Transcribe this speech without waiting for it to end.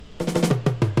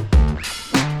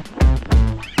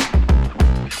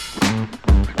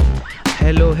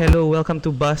hello. Welcome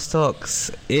to Bus Talks.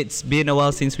 It's been a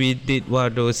while since we did one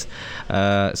of those.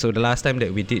 So the last time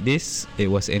that we did this,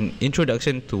 it was an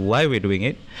introduction to why we're doing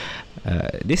it.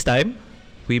 This time,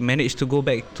 we managed to go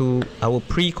back to our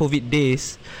pre-COVID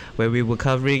days where we were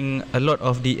covering a lot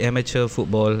of the amateur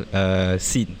football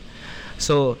scene.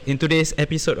 So in today's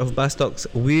episode of Bus Talks,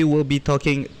 we will be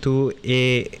talking to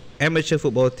a amateur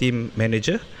football team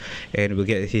manager, and we'll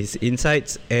get his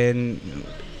insights. And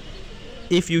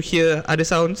if you hear other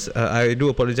sounds, I do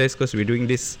apologize because we're doing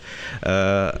this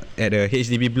at a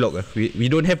HDB block. We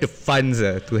don't have the funds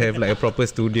to have like a proper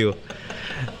studio.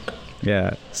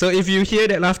 Yeah. So if you hear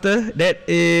that laughter, that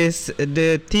is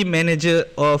the team manager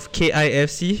of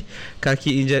KIFC,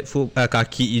 Kaki Injured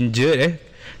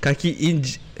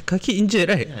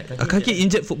right? Yeah, Kaki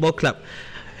Injured Football Club.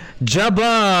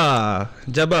 Jabbar.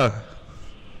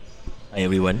 Hi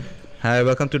everyone. Hi,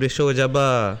 welcome to the show,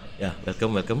 Jabbar. Yeah,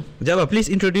 welcome. Jabbar, please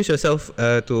introduce yourself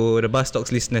to the Bus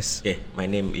Talks listeners. Okay, my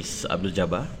name is Abdul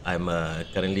Jabbar. I'm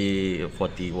currently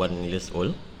 41 years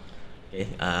old. Okay,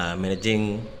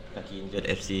 managing Kaki Injured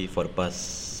FC for the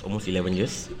past almost 11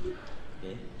 years.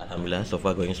 Okay, Alhamdulillah, so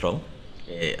far going strong.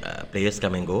 Okay, players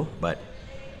come and go, but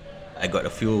I got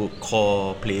a few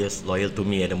core players loyal to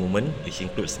me at the moment, which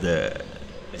includes the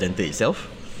presenter itself.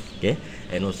 Okay,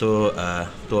 and also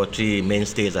 2 or 3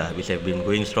 mainstays which have been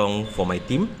going strong for my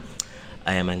team.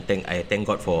 I thank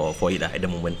God for it at the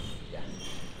moment.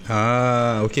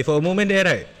 Okay, for a moment there,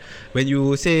 right? When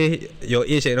you say your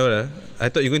age and all, I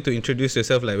thought you're going to introduce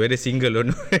yourself like whether single or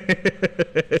not.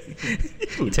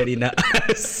 Cari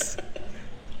naas.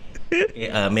 Okay,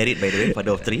 married by the way,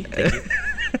 father of 3. Thank you.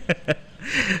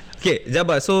 Okay,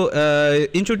 Jabbar, so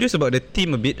introduce about the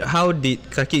team a bit. How did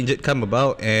Kaki Injured come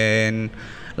about, and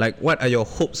like what are your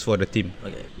hopes for the team?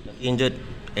 Okay, Kaki Injured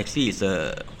actually is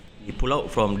we pull out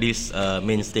from this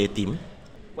mainstay team,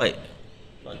 quite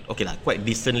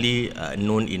decently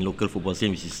known in local football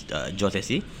scene, which is Jaws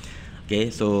SC. Okay,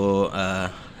 so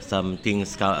some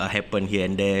things happen here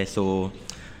and there, so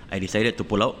I decided to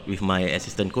pull out with my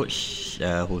assistant coach,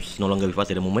 who's no longer with us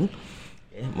at the moment.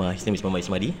 Okay, his name is Muhammad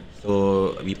Ismadi.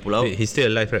 So we pull out. Wait, he's still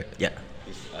alive, right? Yeah,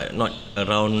 he's not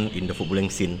around in the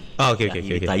footballing scene. Okay.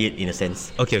 He retired in a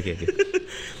sense. Okay.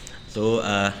 So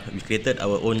we created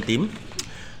our own team.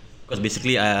 Because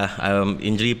basically I'm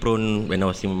injury prone when I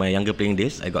was in my younger playing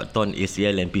days. I got torn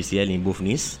ACL and PCL in both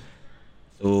knees.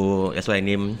 So that's why I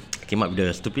came up with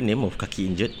the stupid name of Kaki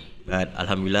Injured. But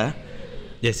Alhamdulillah,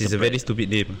 Yes, it's a very stupid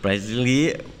name.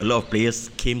 surprisingly, a lot of players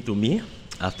came to me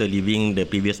after leaving the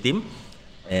previous team.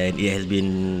 And it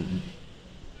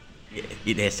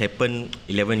has happened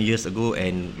 11 years ago,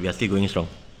 and we are still going strong.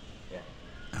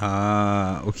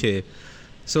 Okay.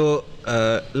 So,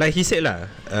 like he said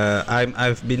lah,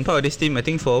 I've been part of this team I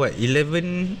think for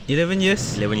 11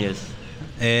 years. 11 years.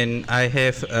 And I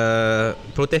have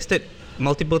protested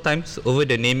multiple times over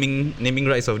the naming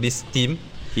rights of this team.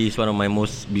 He is one of my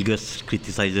most biggest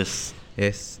criticizers.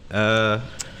 Yes.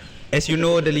 As you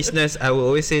know, the listeners, I will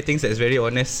always say things that's very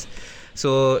honest.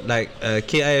 So like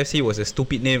KIFC was a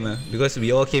stupid name because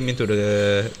we all came into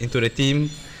the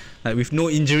team like with no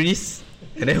injuries,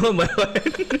 and then one by one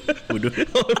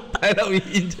all piled up with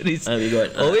injuries. We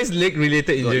got always leg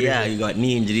related injuries. You got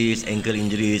knee injuries, ankle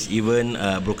injuries, even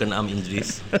broken arm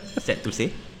injuries. Sad to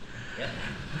say.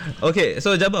 Okay,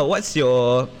 so Jabbar,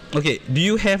 do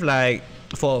you have like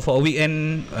for a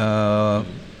weekend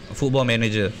football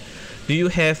manager, do you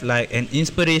have like an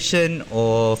inspiration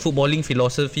or footballing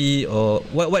philosophy, or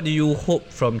what do you hope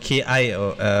from KI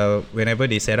or whenever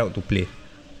they set out to play?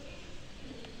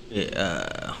 Okay,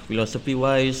 philosophy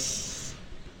wise,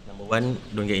 number 1,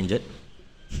 don't get injured.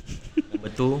 Number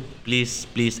 2,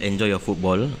 please enjoy your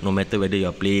football, no matter whether you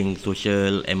are playing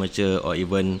social, amateur, or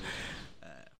even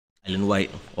island wide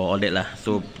or all that lah.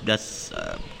 So that's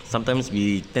sometimes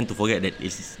we tend to forget that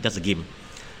it's just a game.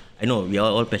 I know we are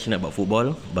all passionate about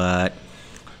football, but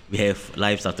we have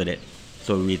lives after that.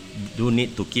 So we do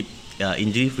need to keep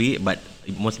injury free, but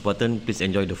most important, please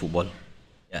enjoy the football.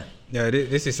 Yeah,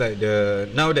 this is like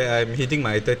now that I'm hitting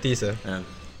my 30s,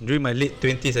 during my late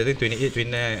 20s, I think 28,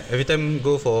 29, every time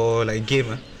go for like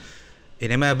game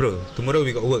never mind bro, tomorrow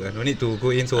we got work, no need to go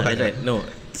in so hard. Right. No,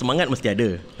 semangat mesti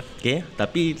ada. Okay,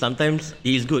 tapi sometimes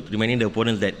it is good reminding the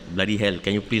opponents that bloody hell,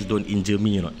 can you please don't injure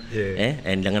me or not?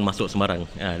 And jangan masuk sembarang.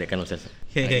 That kind of sense.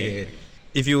 Okay.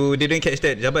 If you didn't catch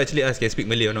that, Jabbar actually asked can speak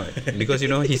Malay or not, because you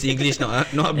know his English not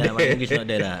up there. My English not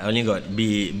there lah. I only got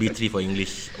B3 for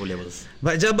English O levels.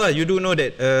 But Jabbar, you do know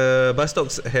that Bus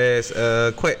Talks has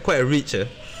quite a reach.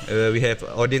 We have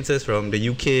audiences from the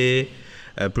UK,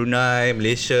 Brunei,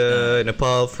 Malaysia,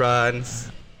 Nepal,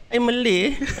 France. I'm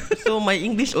Malay, so my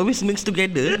English always mixed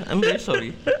together. I'm very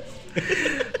sorry.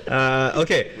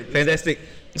 Okay, fantastic.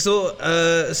 So,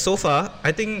 so far,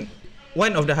 I think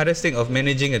one of the hardest thing of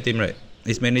managing a team, right,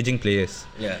 is managing players.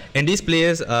 Yeah. And these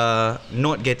players are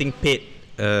not getting paid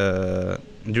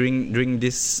during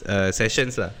these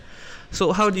sessions, lah.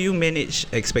 So, how do you manage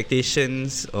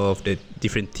expectations of the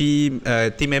different team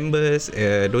members,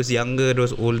 those younger,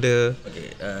 those older?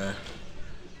 Okay.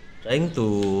 Trying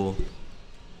to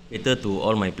cater to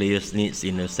all my players' needs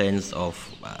in the sense of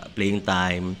playing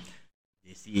time.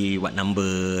 They see what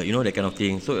number, that kind of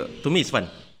thing. So to me, it's fun.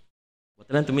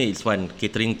 Waterland to me, it's fun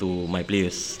catering to my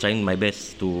players, trying my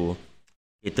best to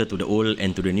cater to the old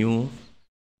and to the new.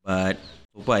 But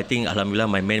so far, I think Alhamdulillah,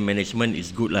 my man management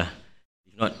is good lah.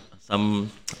 If not,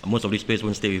 most of these players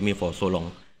won't stay with me for so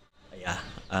long. Yeah.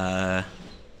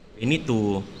 We need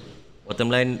to,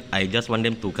 bottom line, I just want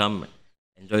them to come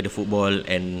enjoy the football,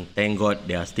 and thank God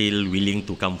they are still willing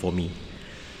to come for me.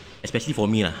 Especially for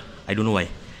me lah. I don't know why.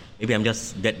 Maybe I'm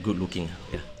just that good looking.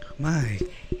 Yeah. My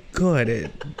God,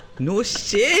 no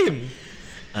shame.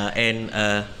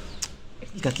 Actually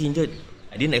kaki injured.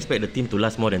 I didn't expect the team to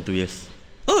last more than 2 years.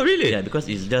 Oh really? Yeah, because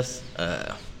it's just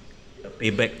a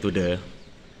payback to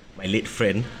my late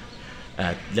friend.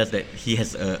 Just that he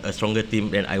has a stronger team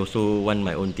than I also want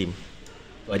my own team.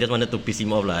 So I just wanted to piss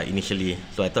him off lah initially.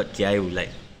 So I thought KI would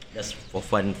just for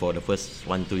fun for the first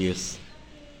 1-2 years.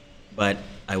 But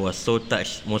I was so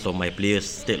touched. Most of my players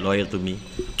stayed loyal to me.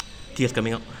 Tears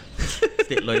coming out.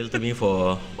 Stayed loyal to me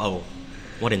for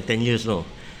more than 10 years now,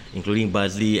 including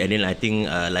Bazli. And then I think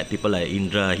people like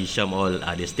Indra, Hisham, all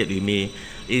they stayed with me,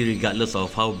 regardless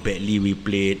of how badly we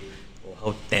played or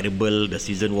how terrible the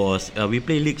season was. We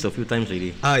played leagues a few times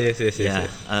already. Yes.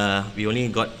 We only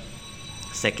got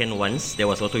second once. That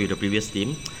was also with the previous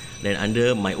team. Then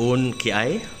under my own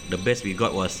KI, the best we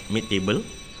got was mid-table.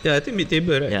 Yeah, I think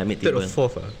mid-table, right? Yeah, mid-table. Third or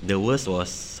fourth. The worst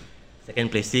was second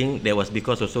placing. That was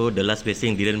because also the last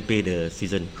placing didn't pay the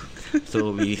season.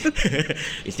 So we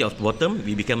instead of bottom,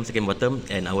 we became second bottom.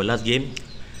 And our last game,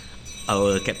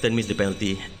 our captain missed the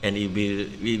penalty, and it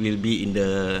will be in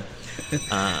the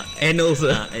annals.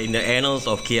 In the annals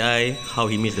of KI how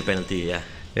he missed the penalty. Yeah.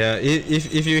 Yeah,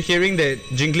 if you're hearing that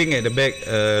jingling at the back,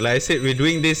 like I said, we're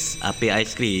doing this. Ape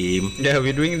ice cream. Yeah,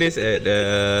 we're doing this at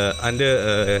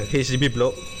under a HDB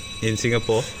block in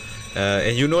Singapore,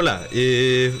 and you know lah,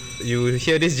 if you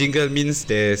hear this jingle means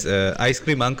there's ice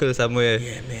cream uncle somewhere.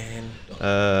 Yeah, man.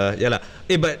 Yeah lah.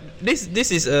 But this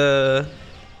is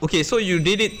okay. So you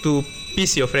did it to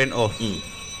piss your friend off.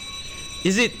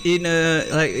 Is it in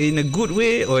a good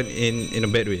way or in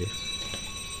a bad way?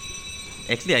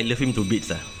 Actually, I love him to bits.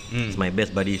 He's my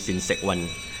best buddy since Sec 1.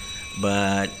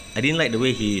 But I didn't like the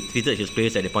way he treated his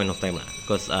players at the point of time.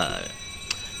 Because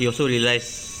he also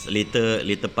realised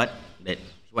later part that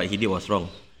what he did was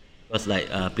wrong. Because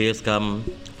players come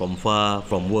from far,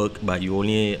 from work, but you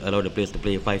only allow the players to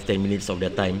play 5-10 minutes of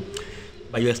their time.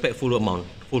 But you expect full amount,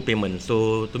 full payment.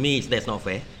 So to me, that's not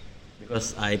fair.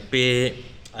 Because I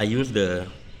use the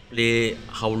play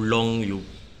how long you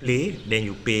play, then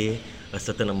you pay a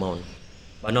certain amount.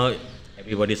 But now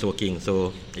everybody's working,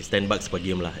 so it's $10 per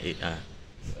game lah.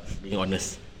 Being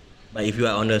honest. But if you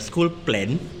are on a school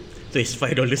plan, so it's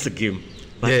 $5 a game.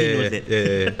 But he knows that.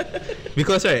 Yeah.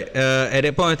 Because right, at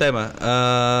that point in time,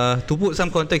 to put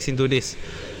some context into this,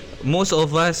 most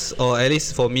of us, or at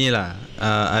least for me lah,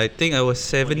 I think I was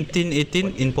 17,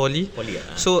 18 in poly.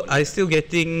 So I still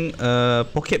getting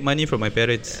pocket money from my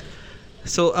parents.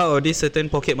 So out of this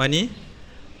certain pocket money,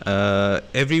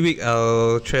 every week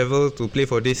I'll travel to play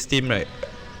for this team, right?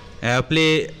 And I'll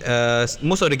play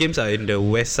most of the games are in the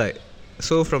west side.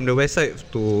 So from the west side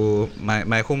to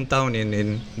my hometown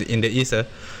in the east,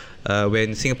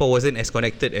 when Singapore wasn't as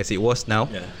connected as it was now,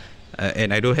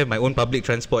 and I don't have my own public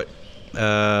transport,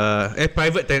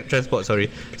 private transport, sorry.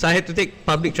 So I had to take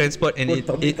public transport, and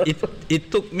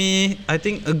it took me, I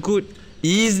think, a good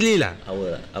easily lah,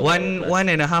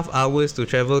 1.5 hours to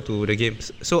travel to the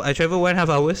games. So I travel 1.5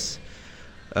 hours,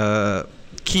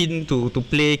 keen to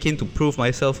play, keen to prove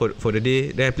myself for the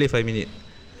day. Then I play 5 minutes.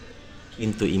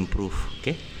 Keen to improve,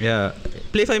 okay? Yeah,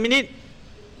 play 5 minutes,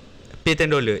 pay $10.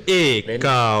 Then,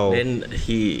 kau. Then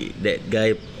that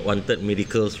guy wanted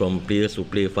miracles from players who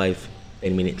play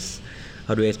 5-10 minutes.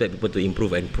 How do you expect people to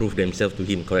improve and prove themselves to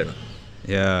him? Correct?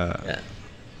 Yeah.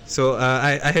 So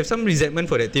I have some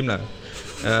resentment for that team lah.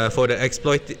 For the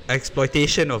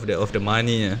exploitation of the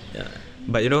money.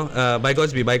 But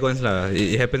bygones be bygones lah.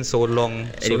 It happened so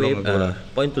long ago.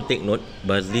 Point to take note,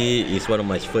 Bazli is one of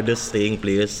my furthest staying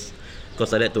players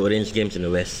because I like to arrange games in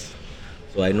the West.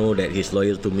 So I know that he's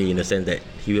loyal to me in the sense that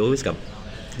he will always come.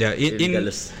 Yeah,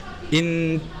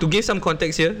 to give some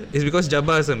context here, is because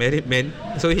Jabbar is a married man,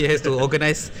 so he has to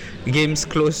organize games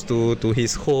close to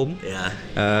his home.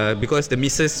 Yeah. Because the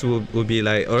missus will be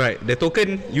like, alright, the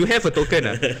token, you have a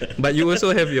token, but you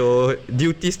also have your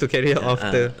duties to carry out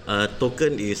after.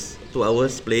 Token is 2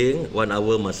 hours playing, 1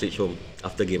 hour must reach home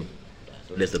after game.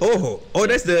 So that's the token.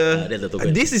 That's the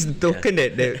token. This is the token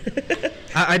that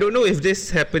I don't know if this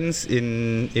happens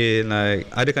in like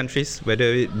other countries, whether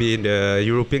it be in the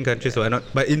European countries or not.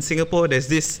 But in Singapore, there's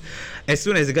this. As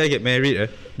soon as the guy get married,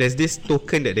 there's this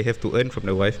token that they have to earn from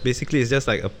the wife. Basically, it's just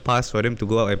like a pass for them to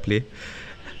go out and play.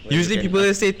 Usually people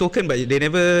say token, but they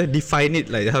never define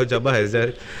it like how Jabbar has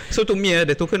done. So to me,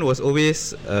 the token was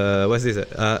always what's this?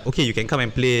 Okay, you can come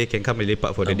and play, can come and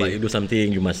lepak for the But day. you do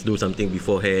something, you must do something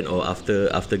beforehand or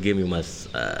after game. You must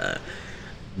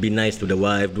be nice to the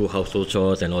wife, do household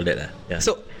chores and all that. Yeah.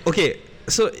 So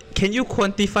can you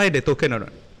quantify the token or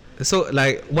not? So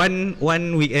like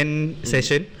one weekend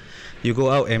session, you go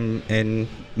out and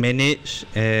manage,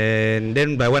 and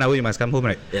then by 1 hour you must come home,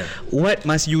 right? Yeah. What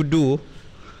must you do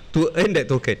to earn that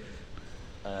token?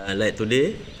 Like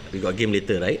today, we got game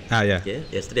later, right? Yeah. Okay.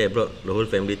 Yesterday I brought the whole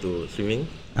family to swimming,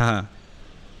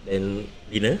 then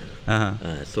dinner.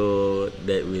 So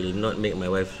that will not make my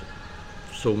wife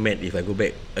so mad if I go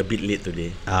back a bit late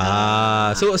today.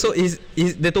 So is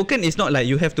the token is not like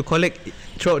you have to collect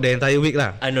throughout the entire week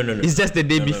lah? No. It's just the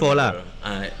day before lah.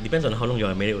 Depends on how long you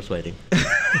are married also, I think.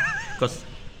 Because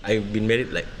I've been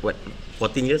married like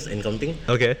 14 years and counting.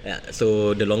 Okay. Yeah,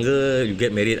 so the longer you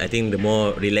get married, I think the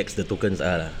more relaxed the tokens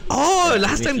are.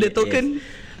 Last time the token.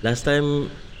 Yes. Last time,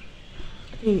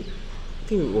 I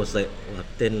think it was like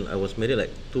 10. I was married like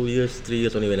 2 years, 3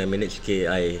 years only when I managed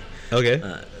KI. Okay.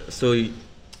 So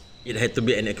it had to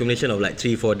be an accumulation of like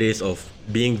 3-4 days of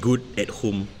being good at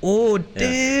home. Oh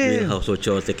damn. Doing household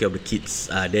chores, take care of the kids.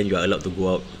 Then you are allowed to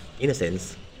go out, in a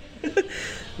sense.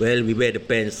 Well, we wear the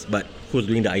pants, but who's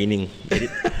doing the ironing? Get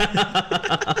it?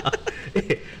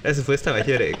 That's the first time I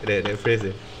hear that phrase.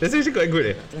 That's actually quite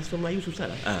good. Transfer Melayu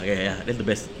susah lah. Yeah, that's the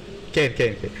best. Can.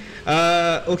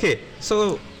 Okay,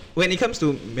 so when it comes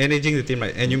to managing the team,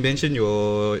 right, and you mentioned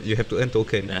you have to earn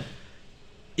token.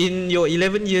 In your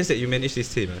 11 years that you manage this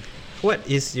team, what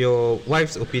is your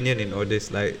wife's opinion in all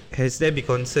this? Like, has there been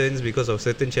concerns because of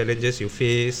certain challenges you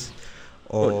face?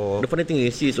 Or the funny thing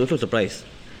is, she is also surprised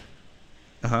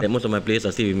that most of my players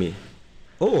are still with me.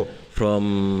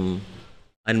 From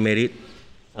unmarried,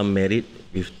 some married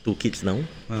with 2 kids now,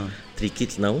 3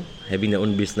 kids now, having their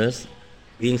own business,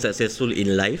 being successful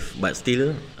in life, but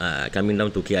still coming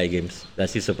down to KI games.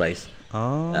 That's still surprised.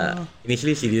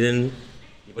 Initially, she didn't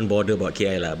even bother about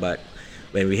KI lah, but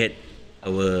when we had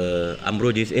our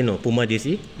Umbro JC, Puma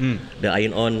JC, the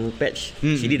iron-on patch,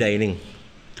 she did the ironing.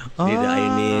 She did the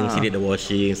ironing, she did the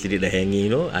washing, she did the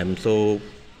hanging. I'm so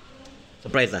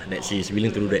surprised that she is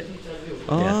willing to do that.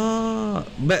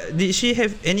 But did she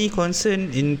have any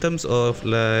concern in terms of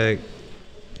like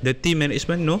the team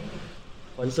management? No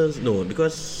concerns, no,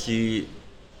 because she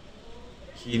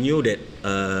knew that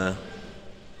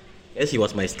as he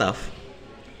was my staff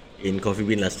in Coffee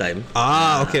Bean last time.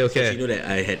 Okay. So she knew that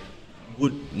I had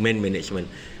good man management,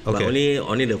 but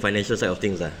only the financial side of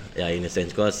things in a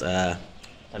sense, because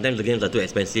sometimes the games are too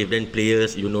expensive. Then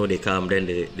players, they come, then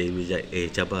they will like, hey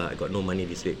Jabbar, I got no money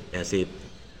this week. I say,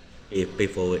 hey, pay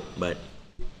forward, but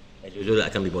as usual I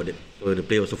can't be bothered. So the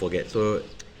player also forget. So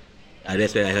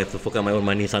that's where I have to focus my own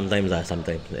money sometimes.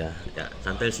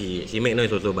 Sometimes she make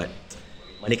noise also, but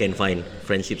money can find.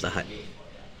 Friendships are hard.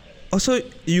 Also,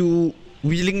 you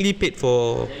willingly paid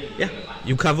for? Yeah.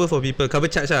 You cover for people, cover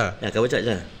charge lah? Yeah, cover charge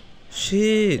lah.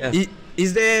 Shit. Yeah.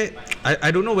 Is there,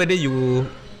 I don't know whether you,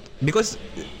 because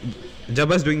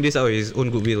Jabbar's doing this out of his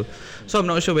own goodwill, so I'm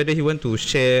not sure whether he want to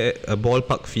share a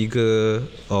ballpark figure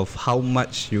of how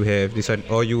much you have this one,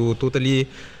 or you totally...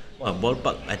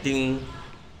 Ballpark, I think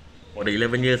for the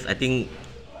 11 years, I think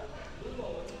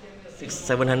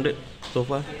 600-700 so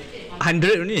far.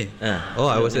 100 only?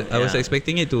 I was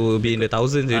expecting it to be in the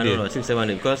thousands already. No,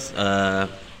 600-700, because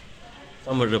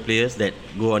some of the players that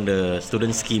go on the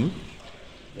student scheme,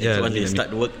 so once they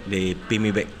start work, they pay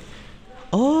me back.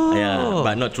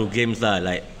 But not through games lah.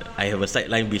 Like I have a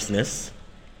sideline business,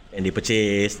 and they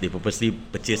purposely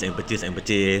purchase. Like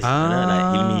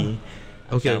Ilmi.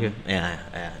 Okay.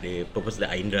 They purposely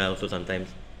Indra also sometimes.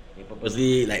 They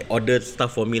purposely like order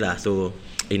stuff for me lah. So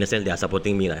in a sense, they are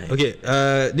supporting me lah. Okay.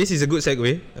 This is a good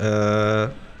segue.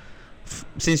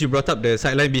 Since you brought up the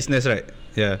sideline business, right?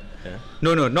 Yeah.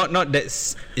 No, not that.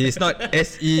 It's not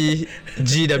SEGWAY.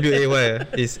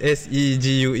 It's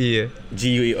SEGUE.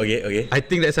 GUE. Okay. I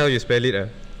think that's how you spell it.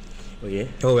 Okay.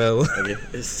 Oh well. Okay.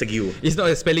 Segiu. It's not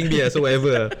a spelling bee, so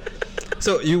whatever.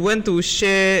 So you want to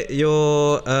share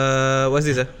your what's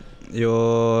this?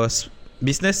 Your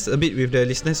business a bit with the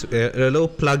listeners. A little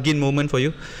plug-in moment for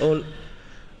you. Oh,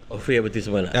 free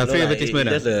advertisement. Free advertisement.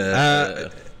 Just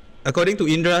according to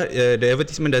Indra, the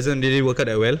advertisement doesn't really work out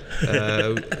that well.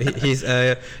 His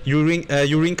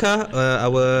Eurinka,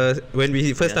 our when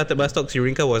we first started Bus Talks,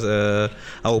 Eurinka was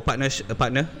our partner.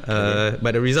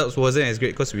 But the results wasn't as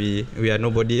great because we are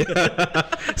nobody.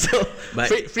 So but,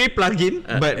 free plug-in,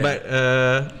 but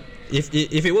if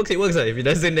it works, it works. If it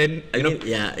doesn't, then I mean,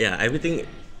 everything.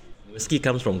 Ski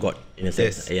comes from God in a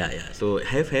sense. Yes. Yeah. So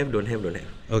have, don't have.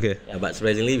 Okay. Yeah, but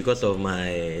surprisingly, because of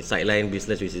my sideline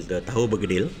business, which is the tahu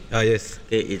bergedil. Yes.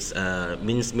 Okay, it's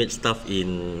minced stuff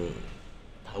in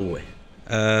tahu.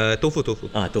 Tofu.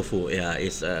 Tofu. Yeah,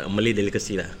 it's a Malay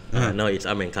delicacy lah. Now it's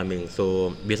up and coming.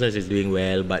 So business is doing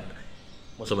well, but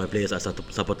most of my players are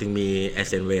supporting me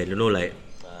as and when. You know, like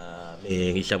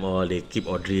me, Hisham, all they keep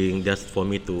ordering just for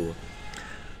me to.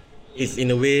 It's in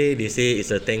a way they say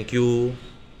it's a thank you.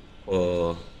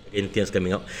 Or Indians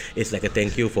coming out, it's like a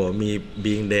thank you for me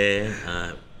being there.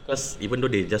 Because even though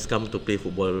they just come to play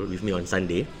football with me on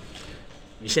Sunday,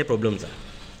 we share problems.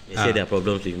 They share their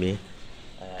problems with me.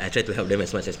 I try to help them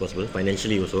as much as possible,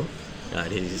 financially also.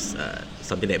 This is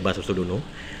something that Bas also don't know.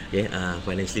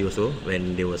 Financially also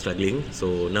when they were struggling.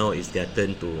 So now it's their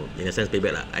turn to, in a sense, pay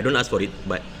back. I don't ask for it,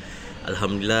 but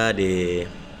Alhamdulillah they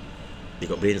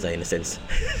got brains in a sense.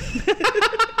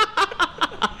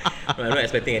 I'm not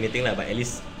expecting anything lah, but at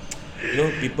least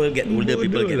people get older,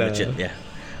 people get matured. Yeah.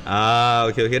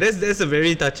 Okay. That's a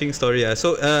very touching story.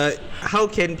 So, how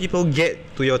can people get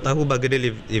to your tahu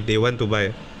bergedil if they want to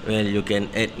buy? Well, you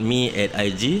can add me at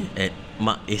IG at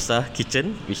Mak Esa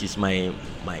Kitchen, which is my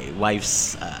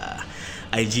wife's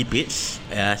IG page.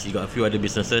 She got a few other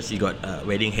businesses. She got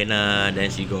wedding henna,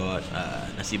 then she got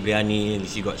nasi biryani,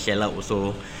 she got shell out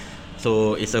also.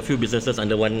 So it's a few businesses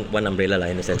under one umbrella lah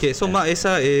in a sense. Okay, so Mak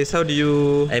Esa is, how do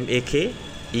you?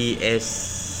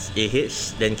 MAKESAH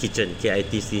then kitchen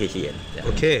KITCHEN.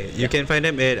 Okay, you can find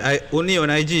them at only on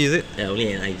IG, is it? Yeah,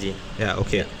 only on IG. Yeah,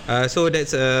 okay. So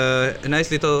that's a nice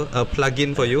little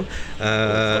plug-in for you.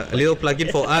 A little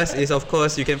plug-in for us is, of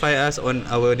course, you can find us on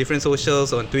our different socials,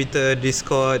 on Twitter,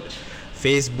 Discord,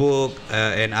 Facebook,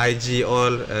 and IG.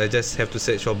 All just have to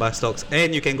search for Bus Talks,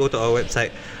 and you can go to our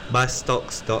website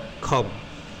bustalks.com.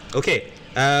 Okay,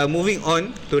 moving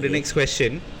on to the next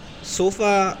question. So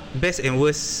far, best and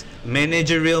worst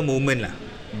managerial moment lah.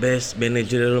 Best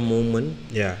managerial moment,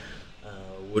 yeah,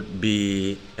 would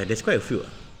be there's quite a few.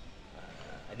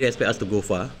 I didn't expect us to go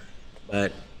far,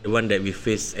 but the one that we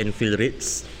faced Anfield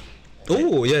Reds.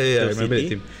 Oh yeah, I remember that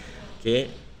team. Okay,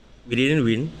 we didn't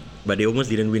win, but they almost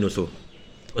didn't win also.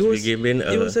 It was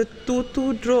a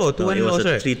 2-2 draw, 2-1 loss,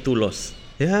 right? It was a 3-2 loss.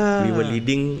 Yeah. We were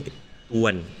leading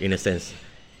 2-1 in a sense.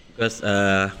 Because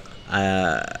there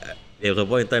was a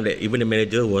point in time that even the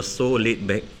manager was so laid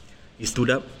back, he stood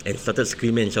up and started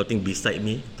screaming and shouting beside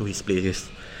me to his players.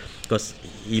 Because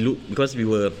we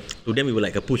were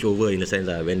like a pushover in a sense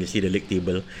when they see the league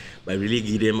table. But really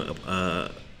give them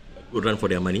a good run for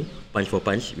their money, punch for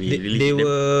punch. They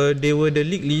were the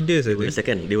league leaders, I think.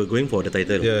 Second, they were going for the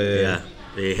title. Yeah.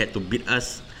 They had to beat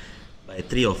us by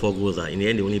 3 or 4 goals. In the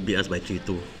end, they only beat us by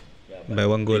 3-2. By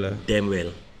 1 goal. Damn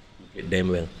well.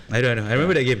 I don't know. I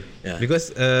remember that game. Yeah.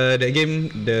 Because that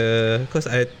game, because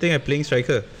I think I'm playing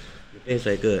striker.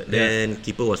 Then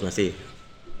keeper was Nasir.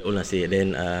 The old Nasir.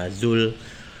 Then Zul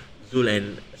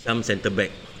and some centre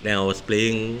back. Then I was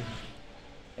playing.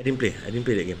 I didn't play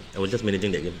that game. I was just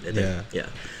managing that game that time.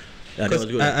 Yeah. That was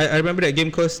good. I remember that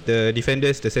game because the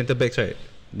defenders, the centre backs, right?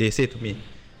 They say to me,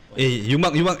 "Hey, you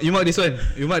mark this one.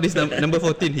 You mark this number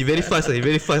 14. He very fast.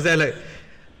 Then like,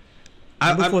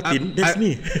 number 14. That's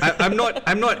me. I'm not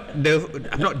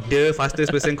the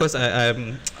fastest person because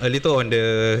I'm a little on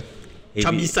the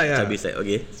chubby side.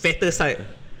 Okay. Fatter side.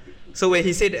 So when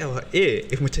he said that,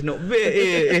 macam not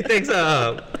bad. Thanks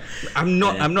I'm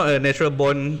not a natural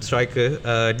born striker,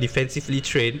 defensively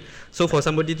trained. So for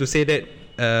somebody to say that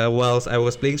whilst I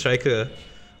was playing striker,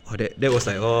 that was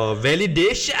like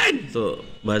validation. So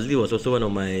Bazli was also one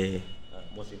of my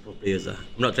most improved players. I'm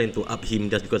not trying to up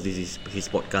him just because this is his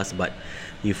podcast, but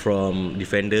he from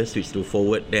defender switched to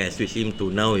forward. Then I switched him to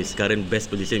now his current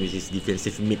best position, which is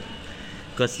defensive mid,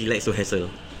 because he likes to hassle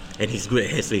and he's good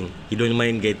at hassling. He don't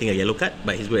mind getting a yellow card,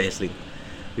 but he's good at hassling.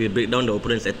 We break down the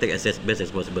opponent's attack as best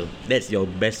as possible. That's your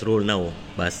best role now,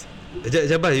 Bas.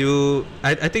 Jabbar,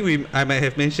 I think I might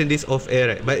have mentioned this off air,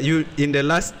 right? But you, in the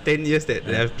last 10 years that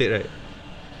I've played, right?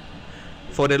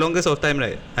 for the longest of time,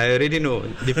 right, I already know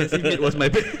defensive mid was my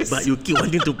best. But you keep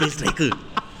wanting to play striker.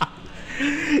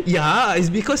 Yeah,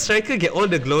 it's because striker get all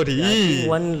the glory. I think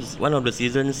one of the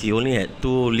seasons he only had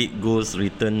 2 league goals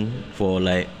written for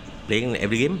like playing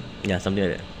every game. Yeah, something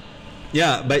like that.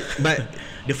 Yeah, but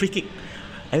The free kick.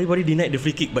 Everybody denied the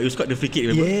free kick, but you scored the free kick.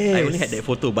 Remember? Yes. I only had that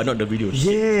photo, but not the video.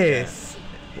 yes,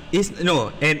 it's no,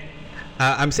 and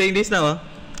I'm saying this now.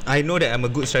 I know that I'm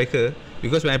a good striker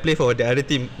because when I play for the other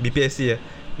team, BPSC,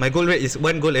 my goal rate is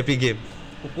 1 goal every game.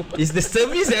 It's the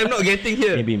service that I'm not getting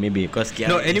here. Maybe because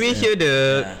No, anyway, here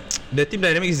the team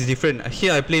dynamics is different.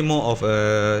 Here I play more of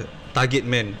a target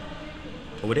man.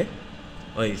 over there.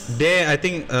 Oh, it's There I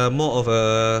think more of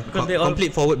a Because they all-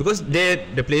 complete forward because there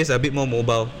the players are a bit more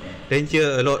mobile. Then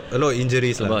here a lot of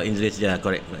injuries lah. about injuries. Yeah,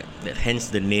 correct. That hence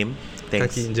the name.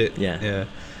 Thanks. Kaki injured. Yeah.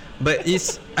 But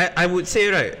it's I would say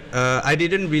right. I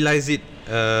didn't realize it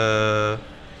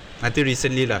until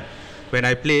recently lah. When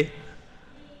I play,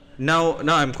 now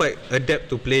I'm quite adept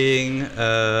to playing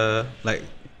like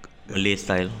Malay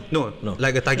style. no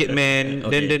like a target man.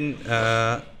 Okay. Then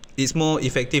it's more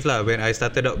effective lah when I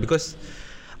started out because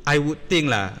I would think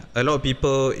lah a lot of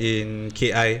people in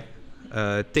KI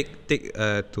take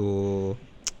to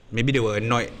maybe they were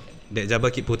annoyed that Jabbar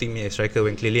keep putting me as striker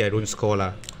when clearly I don't score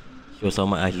lah. Shows how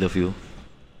much I love you.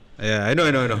 Yeah, I know.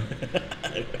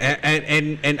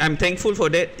 and I'm thankful for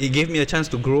that. It gave me a chance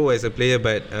to grow as a player.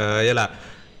 But yeah lah.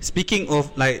 Speaking of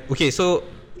like, okay, so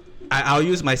I'll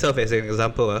use myself as an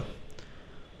example.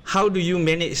 How do you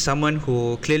manage someone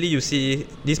who clearly you see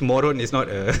this moron is not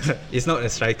a is not a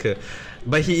striker,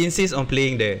 but he insists on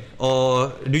playing there? Or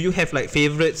do you have like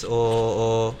favorites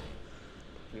or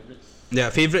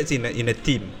favorites in a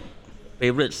team?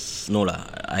 Favorites, no lah.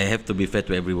 I have to be fair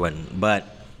to everyone. But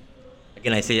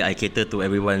again, I say I cater to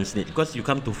everyone's need because you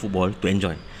come to football to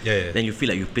enjoy. Yeah. Then you feel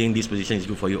like you playing this position is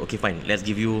good for you. Okay, fine. Let's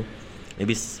give you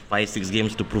maybe 5-6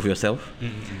 games to prove yourself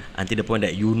until the point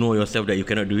that you know yourself that you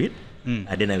cannot do it.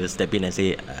 Then I will step in and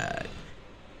say,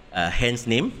 hence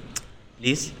name,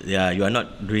 please. Yeah, you're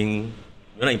not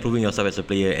improving yourself as a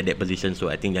player at that position. So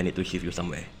I think I need to shift you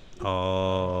somewhere.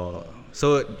 Oh,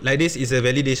 so like this is a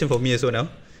validation for me also now.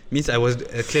 Means I was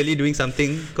clearly doing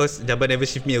something because Jabbar never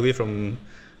shift me away from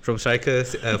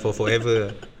strikers for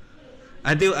forever.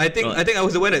 Until I think I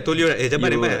was the one that told you, right?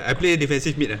 Jabbar, I play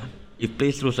defensive mid. If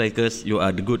play through strikers, you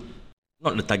are the good,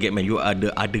 not the target man. You are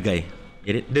the other guy.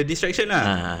 Get it? The distraction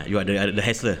lah. You are the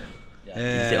hassler.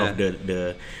 Instead of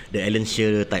the Alan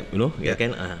Shearer type, you know? Yeah.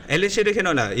 Kan? Alan Shearer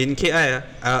cannot lah. In KI,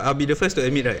 I'll be the first to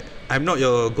admit, right? I'm not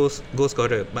your goal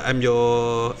scorer, but I'm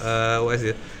your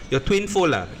your twin foe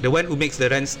lah. The one who makes the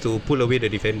runs to pull away the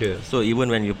defender. So even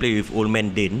when you play with old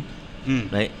man Dane,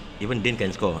 right? Even Dane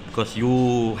can score because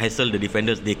you hassle the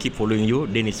defenders. They keep following you.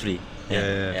 Dane is free.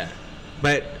 Yeah.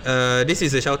 But this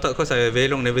is a shout out because I very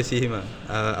long never see him.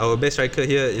 Our best striker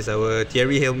here is our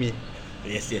Thierry Helmy.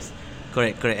 Yes.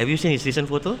 Correct. Have you seen his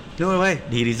recent photo? No, why?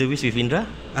 The reservist with Indra.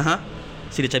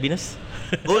 See the chubbiness?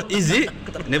 Oh, is it?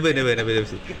 Never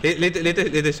see.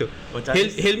 Later show.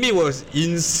 Helmy was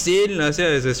insane last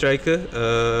year as a striker.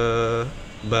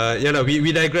 But yeah lah,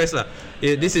 we digress lah.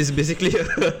 This is basically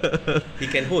he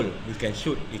can hold, he can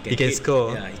shoot, he can hit.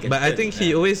 score. Yeah, he can but I think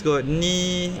he always got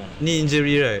knee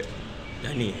injury, right?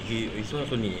 He's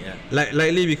also knee. Yeah.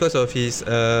 Likely because of his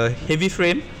heavy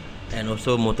frame and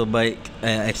also motorbike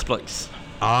exploits.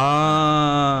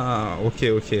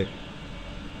 Okay.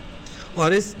 Wow,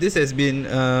 this has been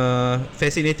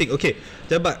fascinating. Okay,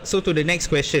 Jabbar, so to the next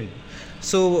question.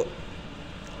 So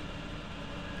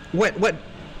what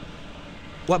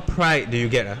pride do you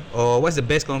get? Or what's the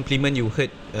best compliment you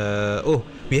heard?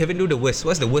 We haven't do the worst.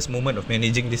 What's the worst moment of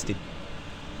managing this team?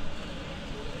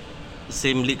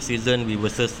 Same league season we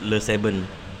versus Le 7.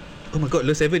 Oh my god,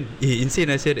 Le 7. Insane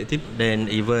I said that team.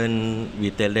 Then even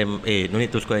we tell them, no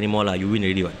need to score anymore lah. You win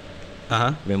already what?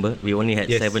 Remember, we only had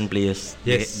 7 players.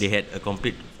 Yes. They had a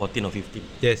complete 14 or 15.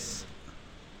 Yes.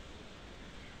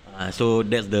 So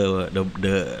that's the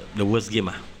worst game.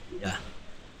 Yeah.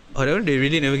 Oh, that one they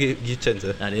really never give chance.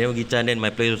 They never give chance. Then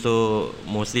my players also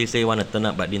mostly say want to turn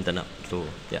up but didn't turn up. So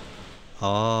yeah.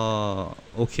 Oh,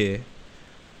 okay.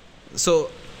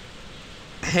 So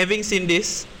having seen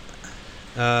this,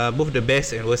 both the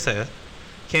best and worst side,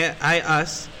 can I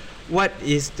ask, what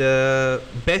is the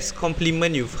best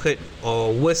compliment you've heard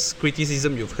or worst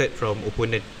criticism you've heard from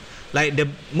opponent? Like the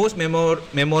most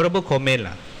memorable comment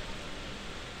lah.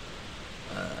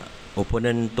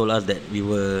 Opponent told us that we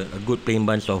were a good playing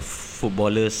bunch of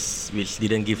footballers which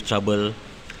didn't give trouble.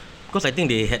 Because I think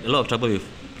they had a lot of trouble with,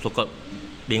 so-called,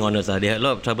 being honest, they had a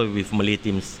lot of trouble with Malay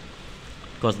teams.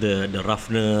 because the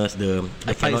roughness,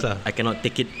 fights lah. I cannot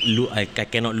take it. I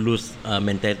cannot lose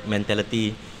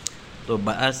mentality. So,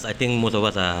 but us, I think most of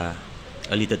us are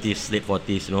early 30s, late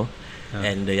 40s, you know.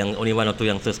 And only 1 or 2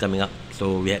 youngsters coming up.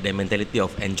 So we had the mentality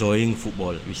of enjoying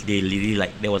football, which they really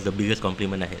like. That was the biggest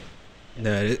compliment I had.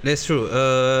 Yeah, that's true.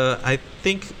 I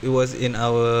think it was in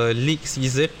our league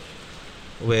season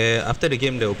where after the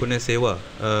game the opponent say, "Wah,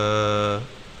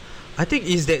 I think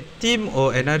is that team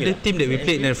or another team that we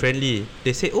played in a friendly."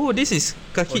 They say, "Oh, this is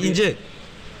Kaki injured."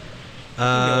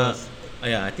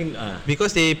 I think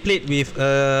because they played with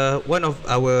one of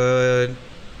our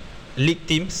league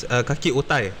teams, Kaki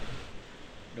Otai.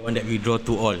 the one that we draw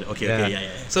 2-2. Okay.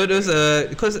 So those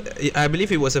because I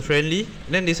believe it was a friendly.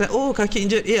 Then they said, "Oh, Kaki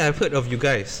injured. Yeah, I've heard of you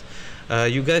guys.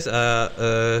 You guys are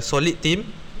a solid team,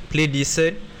 play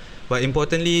decent. But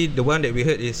importantly, the one that we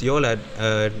heard is you all are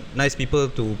nice people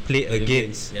to play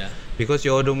against. Because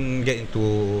you all don't get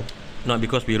into." Not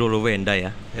because we roll over and die.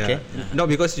 Okay. Not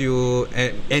because you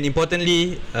and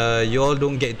importantly, you all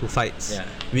don't get into fights.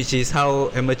 Which is how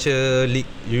amateur league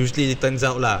usually turns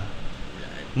out lah.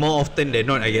 More often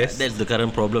than not, I guess. That's the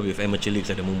current problem with amateur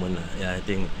leagues at the moment. I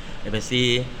think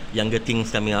especially younger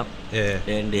teams coming up.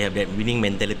 Then they have that winning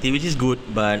mentality, which is good,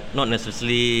 but not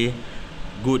necessarily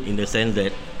good in the sense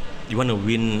that you want to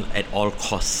win at all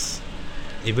costs.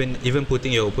 Even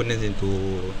putting your opponents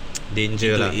into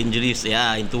danger into lah. Injuries,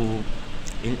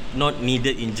 not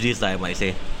needed injuries lah, I might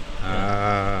say.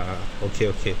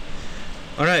 Okay.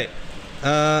 Alright.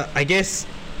 I guess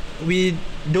we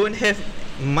don't have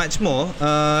much more.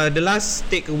 The last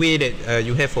takeaway that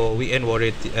you have for weekend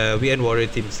warrior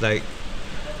teams, like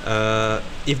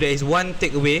if there is one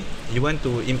takeaway you want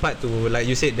to impart to, like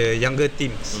you said, the younger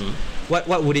teams, what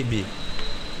would it be?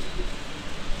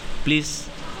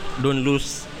 Please don't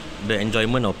lose the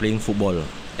enjoyment of playing football.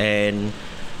 And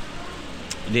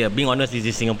they are being honest, this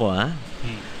is Singapore.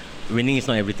 Winning is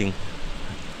not everything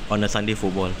on a Sunday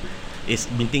football. It's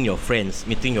meeting your friends,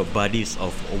 meeting your buddies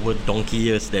of over donkey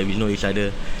years that we know each other.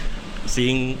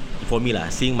 Seeing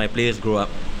my players grow up,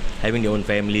 having their own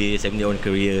families, having their own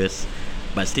careers,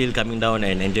 but still coming down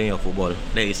and enjoying your football.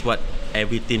 That is what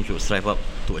every team should strive up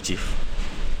to achieve.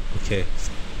 Okay,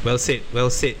 well said.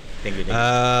 Thank you.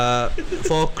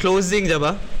 For closing,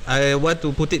 Jabbar, I want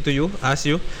to put it to you, ask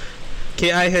you,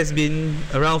 KI has been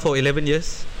around for 11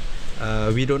 years.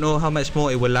 We don't know how much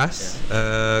more it will last,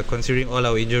 considering all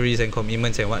our injuries and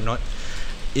commitments and whatnot.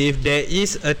 If there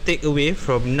is a takeaway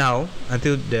from now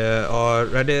until or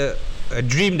rather a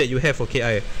dream that you have for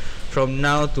KI from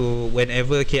now to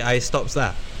whenever KI stops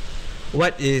lah,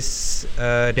 what is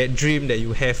that dream that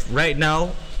you have right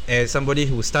now as somebody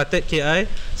who started KI,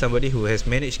 somebody who has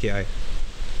managed KI?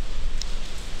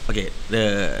 Okay,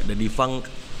 the defunct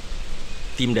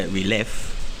team that we left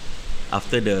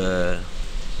after the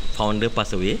founder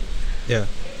passed away,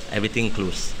 everything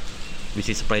closed, which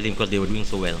is surprising because they were doing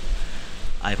so well.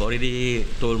 I've already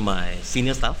told my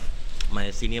senior staff,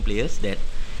 my senior players, that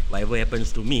whatever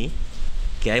happens to me,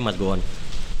 KI must go on.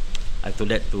 I've told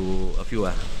that to a few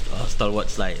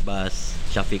stalwarts like Bas,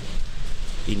 Shafiq,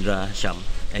 Indra, Sham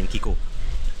and Kiko.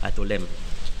 I told them,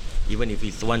 even if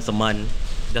it's once a month,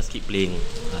 just keep playing.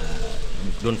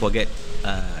 Don't forget,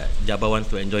 Jabbar wants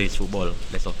to enjoy his football.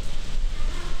 That's all.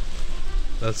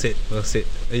 Well said.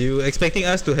 Are you expecting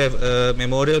us to have a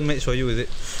memorial match for you, is it?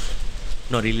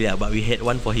 Not really, but we had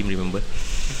one for him, remember?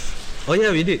 Oh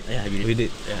yeah, we did. Yeah, we did.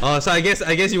 Yeah. Oh, so I guess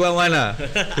you want one lah.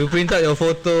 You print out your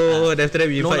photo, then after that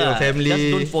you invite your family.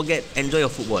 Just don't forget, enjoy your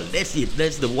football. That's it.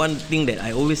 That's the one thing that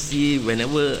I always see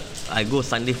whenever I go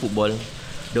Sunday football.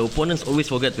 The opponents always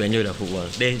forget to enjoy their football.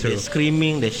 They're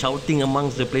screaming, they're shouting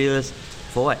amongst the players.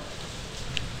 For what?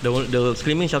 The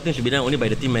screaming, shouting should be done only by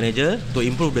the team manager to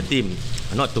improve the team,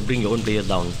 not to bring your own players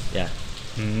down. Yeah.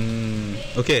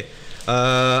 Okay.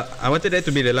 I wanted that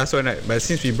to be the last one, right? But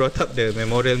since we brought up the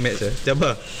memorial match,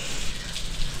 Jabbar,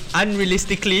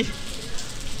 unrealistically,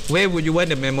 where would you want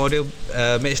the memorial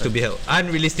match to be held?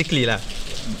 Unrealistically lah.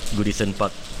 Goodison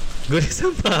Park.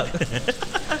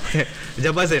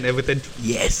 Jabbar's an Everton.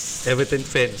 Yes. Everton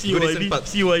fan. Goodison Park.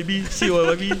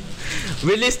 CYB.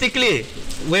 Realistically,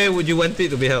 where would you want it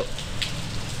to be held?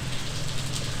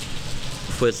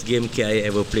 First game KI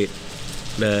ever played,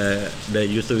 the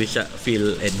Yusof Ishak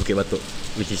field at Bukit Batok,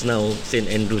 which is now St.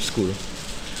 Andrew's School,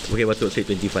 Bukit Batok Street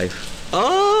 25.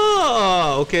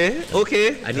 Oh, okay.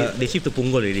 They shift to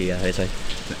Punggol already, that's why.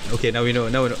 Okay, now we know.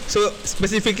 So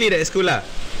specifically that school lah.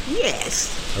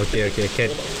 Yes. Okay, can.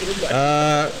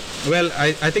 Well,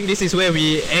 I think this is where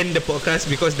we end the podcast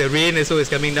because the rain also is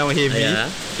coming down heavy. Yeah.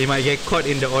 We might get caught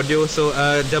in the audio. So,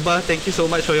 Jabbar, thank you so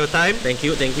much for your time. Thank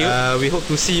you. We hope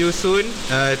to see you soon.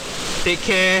 Take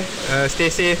care. Stay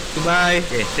safe. Goodbye.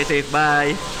 Okay, stay safe.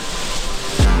 Bye.